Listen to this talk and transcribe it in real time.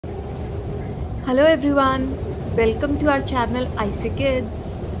Hello everyone, welcome to our channel isaykids.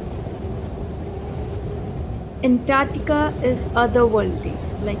 Antarctica is otherworldly,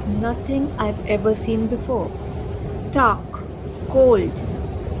 like nothing I've ever seen before. Stark, cold,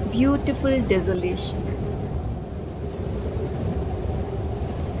 beautiful desolation.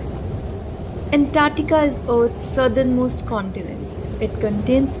 Antarctica is Earth's southernmost continent. It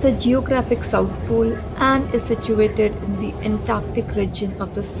contains the geographic South Pole and is situated in the Antarctic region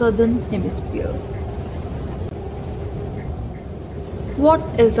of the southern hemisphere. What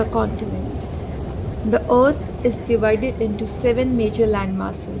is a continent? The Earth is divided into 7 major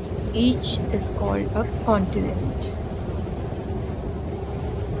landmasses. Each is called a continent.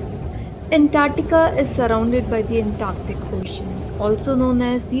 Antarctica is surrounded by the Antarctic Ocean, also known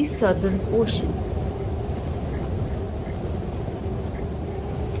as the Southern Ocean.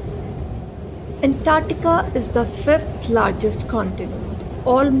 Antarctica is the 5th largest continent,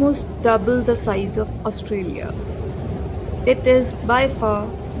 almost double the size of Australia. It is by far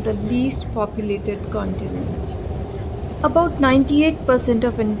the least populated continent. About 98%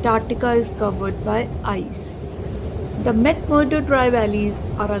 of Antarctica is covered by ice. The McMurdo dry valleys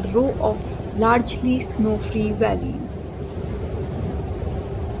are a row of largely snow-free valleys.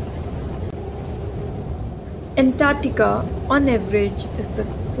 Antarctica, on average, is the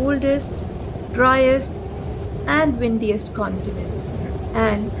coldest, driest, and windiest continent,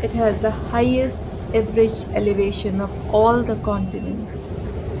 and it has the highest average elevation of all the continents.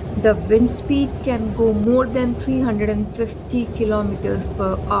 The wind speed can go more than 350 kilometers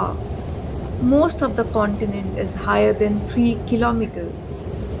per hour. Most of the continent is higher than 3 kilometers.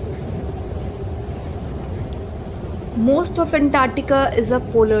 Most of Antarctica is a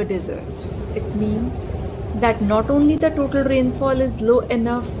polar desert. It means that not only the total rainfall is low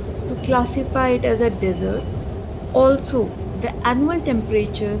enough to classify it as a desert, also the annual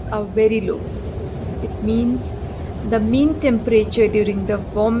temperatures are very low. It means the mean temperature during the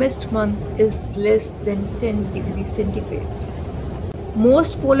warmest month is less than 10 degrees centigrade.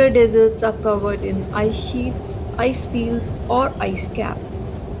 Most polar deserts are covered in ice sheets, ice fields, or ice caps.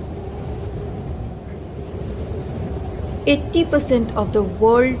 80% of the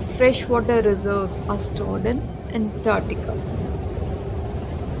world's freshwater reserves are stored in Antarctica.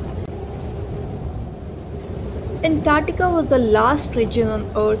 Antarctica was the last region on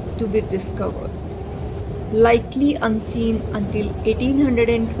Earth to be discovered, likely unseen until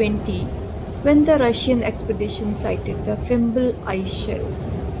 1820 when the Russian expedition sighted the Fimble ice shelf.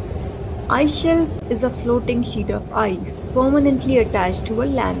 Ice shelf is a floating sheet of ice permanently attached to a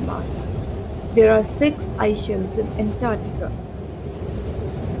landmass. There are 6 ice shelves in Antarctica.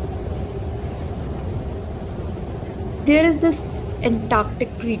 There is this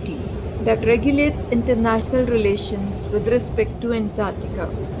Antarctic Treaty that regulates international relations with respect to Antarctica.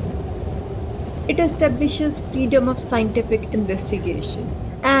 It establishes freedom of scientific investigation,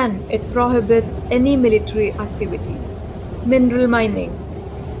 and it prohibits any military activity, mineral mining,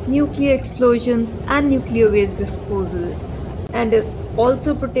 nuclear explosions, and nuclear waste disposal, and it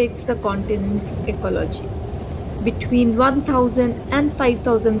also protects the continent's ecology. Between 1,000 and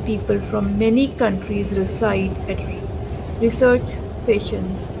 5,000 people from many countries reside at research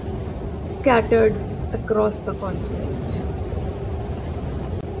stations scattered across the continent.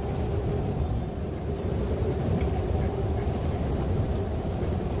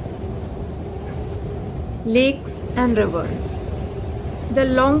 Lakes and rivers. The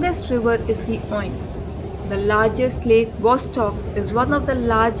longest river is the Oins. The largest lake, Vostok, is one of the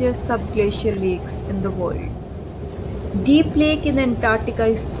largest subglacial lakes in the world. Deep Lake in Antarctica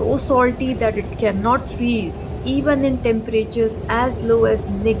is so salty that it cannot freeze even in temperatures as low as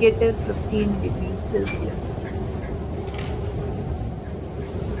 -15 degrees Celsius.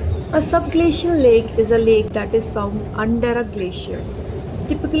 A subglacial lake is a lake that is found under a glacier,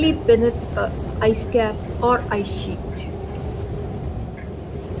 typically beneath an ice cap or ice sheet.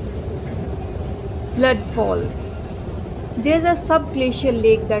 Blood falls. There is a subglacial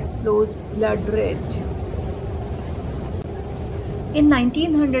lake that flows blood red. In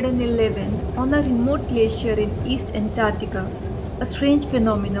 1911, on a remote glacier in East Antarctica, a strange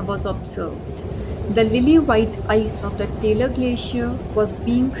phenomenon was observed. The lily-white ice of the Taylor Glacier was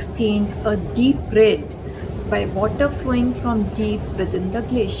being stained a deep red by water flowing from deep within the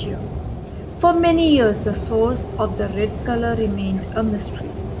glacier. For many years, the source of the red color remained a mystery.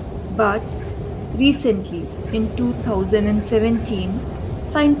 But recently, in 2017,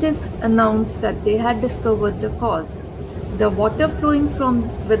 scientists announced that they had discovered the cause. The water flowing from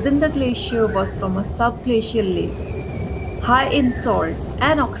within the glacier was from a subglacial lake, high in salt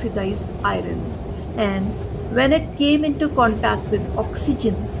and oxidized iron, and when it came into contact with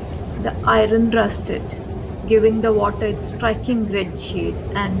oxygen, The iron rusted, giving the water its striking red shade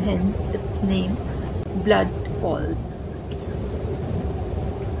and hence its name, Blood Falls.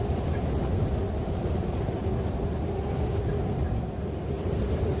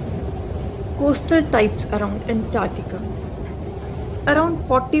 Coastal types around Antarctica. Around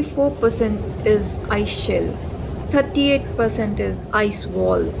 44% is ice shelf, 38% is ice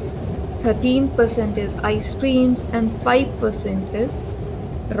walls, 13% is ice streams, and 5% is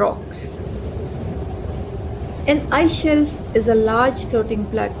rocks. An ice shelf is a large floating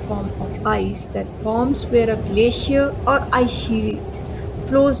platform of ice that forms where a glacier or ice sheet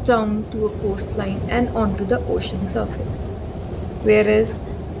flows down to a coastline and onto the ocean surface, whereas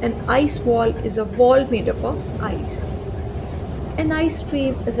an ice wall is a wall made up of ice. An ice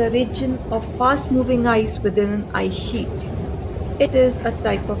stream is a region of fast-moving ice within an ice sheet. It is a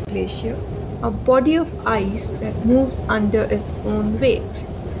type of glacier, a body of ice that moves under its own weight.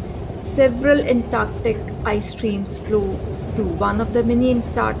 Several Antarctic ice streams flow to one of the many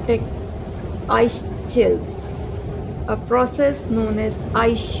Antarctic ice shelves, a process known as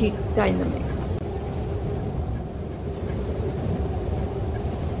ice sheet dynamics.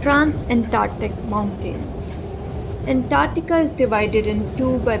 Transantarctic mountains. Antarctica is divided in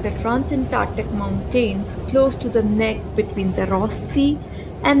two by the Transantarctic Mountains close to the neck between the Ross Sea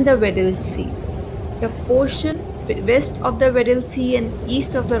and the Weddell Sea. The portion west of the Weddell Sea and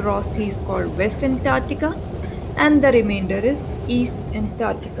east of the Ross Sea is called West Antarctica, and the remainder is East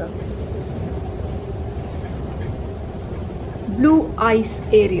Antarctica. Blue Ice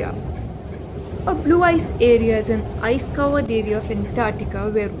Area. A blue ice area is an ice-covered area of Antarctica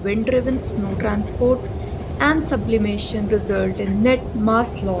where wind-driven snow transport and sublimation result in net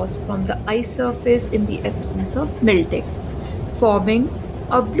mass loss from the ice surface in the absence of melting, forming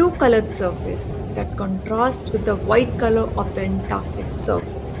a blue-colored surface that contrasts with the white color of the Antarctic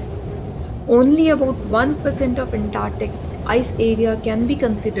surface. Only about 1% of Antarctic ice area can be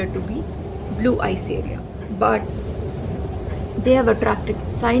considered to be blue ice area, but they have attracted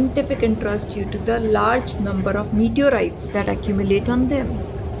scientific interest due to the large number of meteorites that accumulate on them.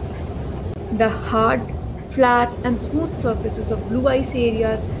 The hard, flat and smooth surfaces of blue ice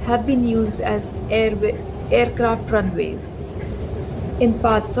areas have been used as aircraft runways in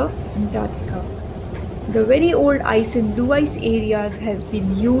parts of Antarctica. The very old ice in blue ice areas has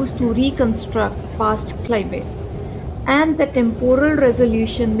been used to reconstruct past climate, and the temporal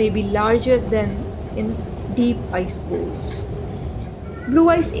resolution may be larger than in deep ice cores. Blue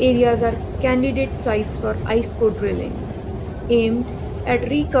ice areas are candidate sites for ice core drilling, aimed at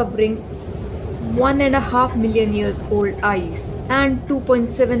recovering 1.5 million years old ice, and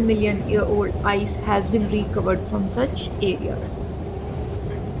 2.7 million year old ice has been recovered from such areas.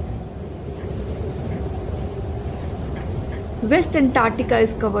 West Antarctica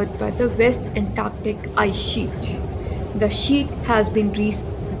is covered by the West Antarctic ice sheet. The sheet has been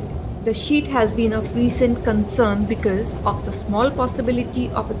of recent concern because of the small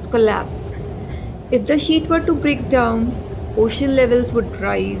possibility of its collapse. If the sheet were to break down, ocean levels would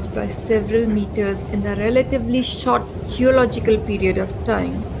rise by several meters in a relatively short geological period of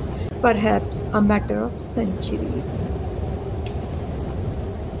time, perhaps a matter of centuries.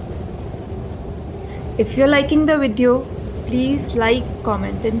 If you're liking the video, please like,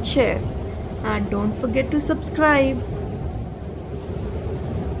 comment and share, and don't forget to subscribe.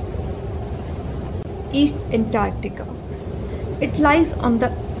 East Antarctica. It lies on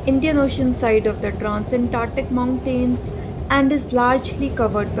the Indian Ocean side of the Transantarctic Mountains and is largely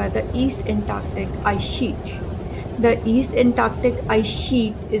covered by the East Antarctic ice sheet. The East Antarctic ice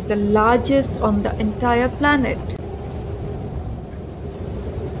sheet is the largest on the entire planet.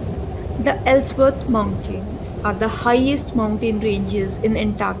 The Ellsworth Mountains are the highest mountain ranges in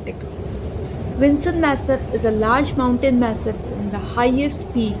Antarctica. Vinson Massif is a large mountain massif in the highest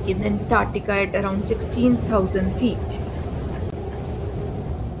peak in Antarctica at around 16,000 feet.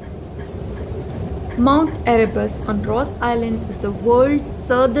 Mount Erebus on Ross Island is the world's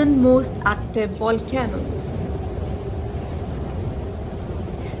southernmost active volcano.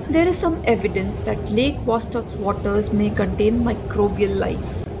 There is some evidence that Lake Vostok's waters may contain microbial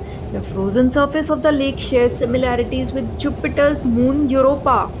life. The frozen surface of the lake shares similarities with Jupiter's moon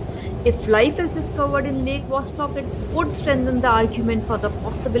Europa. If life is discovered in Lake Vostok, it would strengthen the argument for the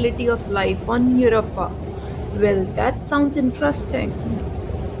possibility of life on Europa. Well, that sounds interesting.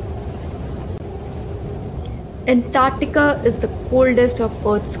 Antarctica is the coldest of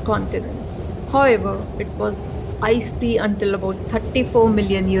Earth's continents. However, it was ice-free until about 34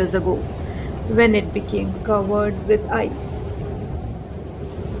 million years ago, when it became covered with ice.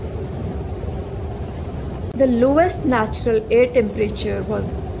 The lowest natural air temperature was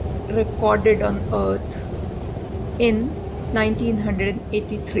recorded on Earth in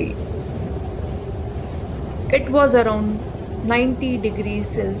 1983. It was around 90 degrees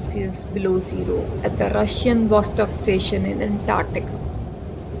Celsius below zero at the Russian Vostok station in Antarctica.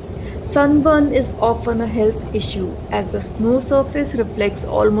 Sunburn is often a health issue as the snow surface reflects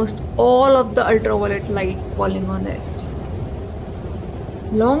almost all of the ultraviolet light falling on it.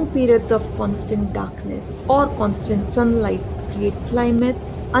 Long periods of constant darkness or constant sunlight create climates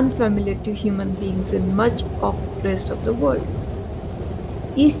unfamiliar to human beings in much of the rest of the world.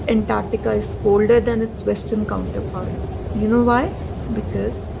 East Antarctica is colder than its western counterpart. You know why?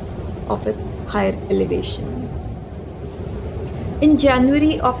 Because of its higher elevation. In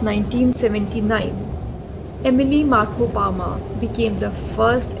January of 1979, Emily Markopama became the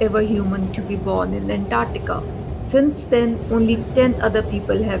first ever human to be born in Antarctica. Since then, only 10 other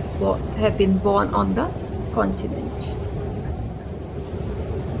people have been born on the continent.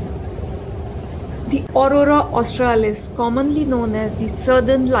 The aurora australis, commonly known as the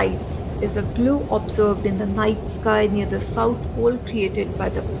Southern Lights, is a glow observed in the night sky near the South Pole created by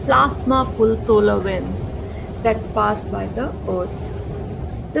the plasma-full solar winds that pass by the Earth.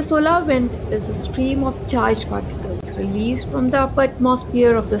 The solar wind is a stream of charged particles released from the upper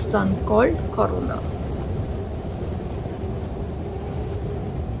atmosphere of the Sun called corona.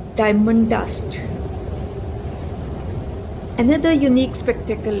 Diamond dust. Another unique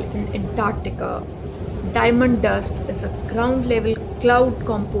spectacle in Antarctica, diamond dust is a ground-level cloud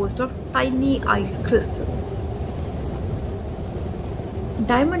composed of tiny ice crystals.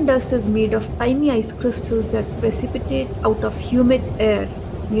 Diamond dust is made of tiny ice crystals that precipitate out of humid air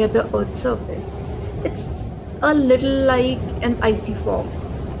near the Earth's surface. It's a little like an icy fog.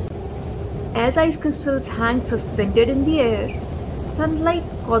 As ice crystals hang suspended in the air, sunlight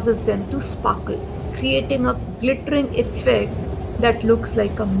causes them to sparkle, creating a glittering effect that looks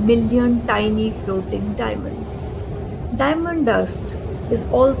like a million tiny floating diamonds. Diamond dust is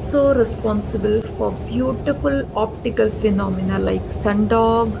also responsible for beautiful optical phenomena like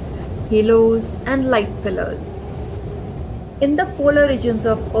sundogs, halos, and light pillars. In the polar regions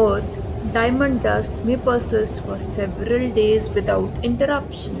of Earth, diamond dust may persist for several days without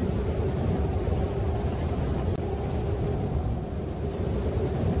interruption.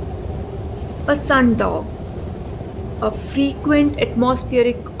 A sundog, a frequent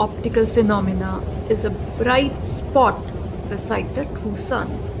atmospheric optical phenomena, is a bright spot beside the true sun.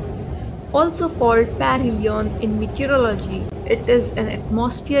 Also called perihelion in meteorology, it is an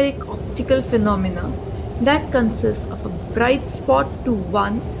atmospheric optical phenomena that consists of a bright spot to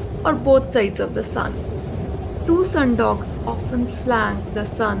one or both sides of the sun. Two sundogs often flank the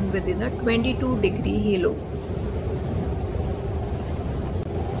sun within a 22-degree halo.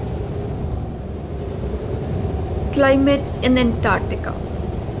 Climate in Antarctica.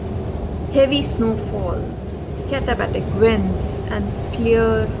 Heavy snowfalls, Katabatic winds, and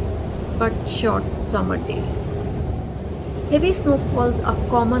clear but short summer days. Heavy snowfalls are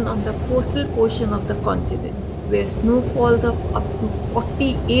common on the coastal portion of the continent, where snowfalls of up to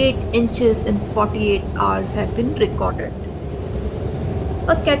 48 inches in 48 hours have been recorded.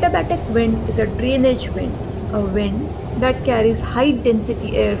 A Katabatic wind is a drainage wind, a wind that carries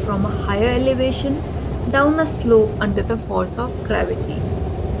high-density air from a higher elevation down a slope under the force of gravity.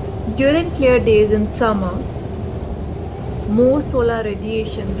 During clear days in summer, more solar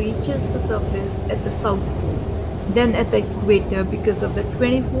radiation reaches the surface at the South Pole than at the equator because of the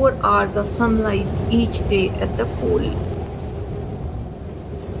 24 hours of sunlight each day at the pole.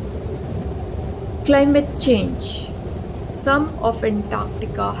 Climate change. Some of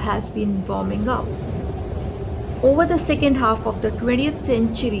Antarctica has been warming up. Over the second half of the 20th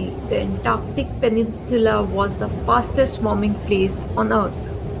century, the Antarctic Peninsula was the fastest warming place on Earth.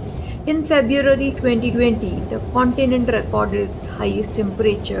 In February 2020, the continent recorded its highest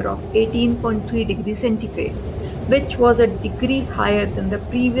temperature of 18.3 degrees centigrade, which was a degree higher than the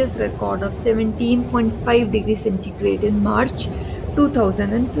previous record of 17.5 degrees centigrade in March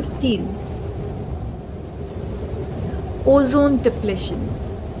 2015. Ozone depletion.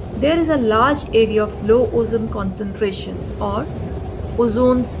 There is a large area of low ozone concentration or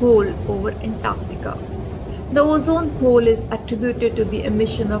ozone hole over Antarctica. The ozone hole is attributed to the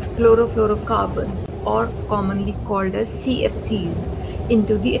emission of chlorofluorocarbons, or commonly called as CFCs,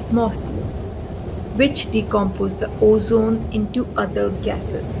 into the atmosphere, which decompose the ozone into other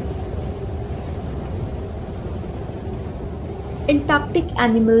gases. Antarctic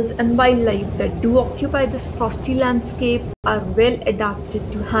animals and wildlife that do occupy this frosty landscape are well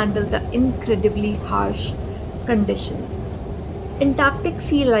adapted to handle the incredibly harsh conditions. Antarctic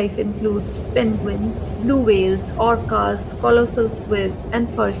sea life includes penguins, blue whales, orcas, colossal squids, and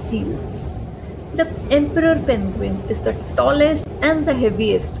fur seals. The emperor penguin is the tallest and the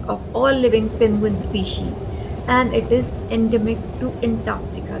heaviest of all living penguin species, and it is endemic to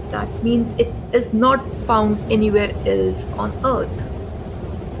Antarctica. That means it is not found anywhere else on Earth.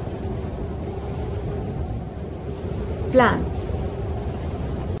 Plants.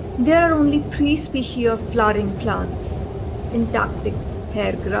 There are only three species of flowering plants: Antarctic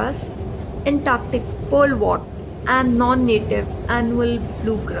hairgrass, Antarctic polewort, and non-native annual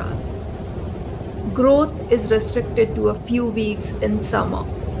bluegrass. Growth is restricted to a few weeks in summer.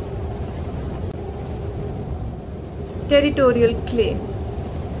 Territorial claims.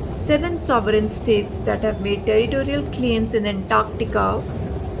 Seven sovereign states that have made territorial claims in Antarctica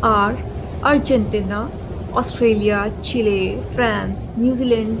are Argentina, Australia, Chile, France, New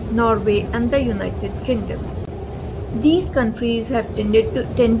Zealand, Norway, and the United Kingdom. These countries have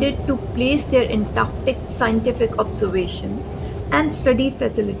tended to place their Antarctic scientific observation and study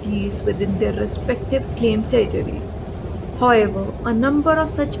facilities within their respective claimed territories. However, a number of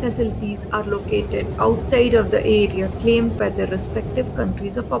such facilities are located outside of the area claimed by their respective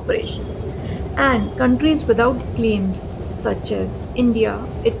countries of operation, and countries without claims such as India,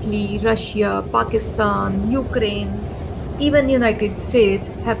 Italy, Russia, Pakistan, Ukraine, even United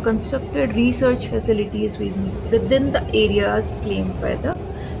States have constructed research facilities within the areas claimed by the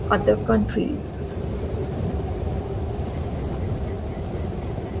other countries.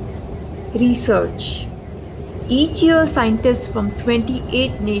 Research. Each year, scientists from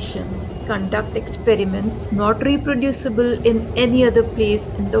 28 nations conduct experiments not reproducible in any other place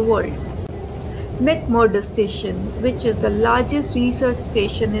in the world. McMurdo Station, which is the largest research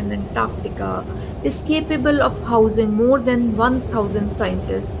station in Antarctica, is capable of housing more than 1,000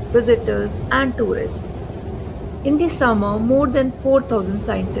 scientists, visitors, and tourists. In the summer, more than 4,000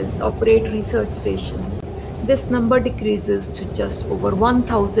 scientists operate research stations. This number decreases to just over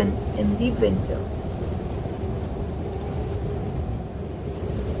 1,000 in the winter.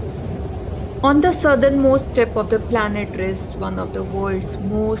 On the southernmost tip of the planet rests one of the world's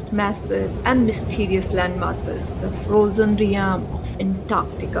most massive and mysterious landmasses, the frozen realm of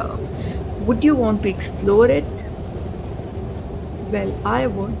Antarctica. Would you want to explore it? Well, I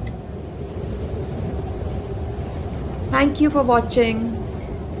would. Thank you for watching.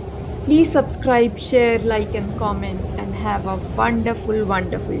 Please subscribe, share, like, and comment, and have a wonderful,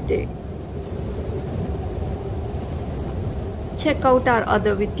 wonderful day. Check out our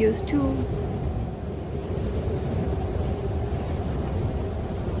other videos too.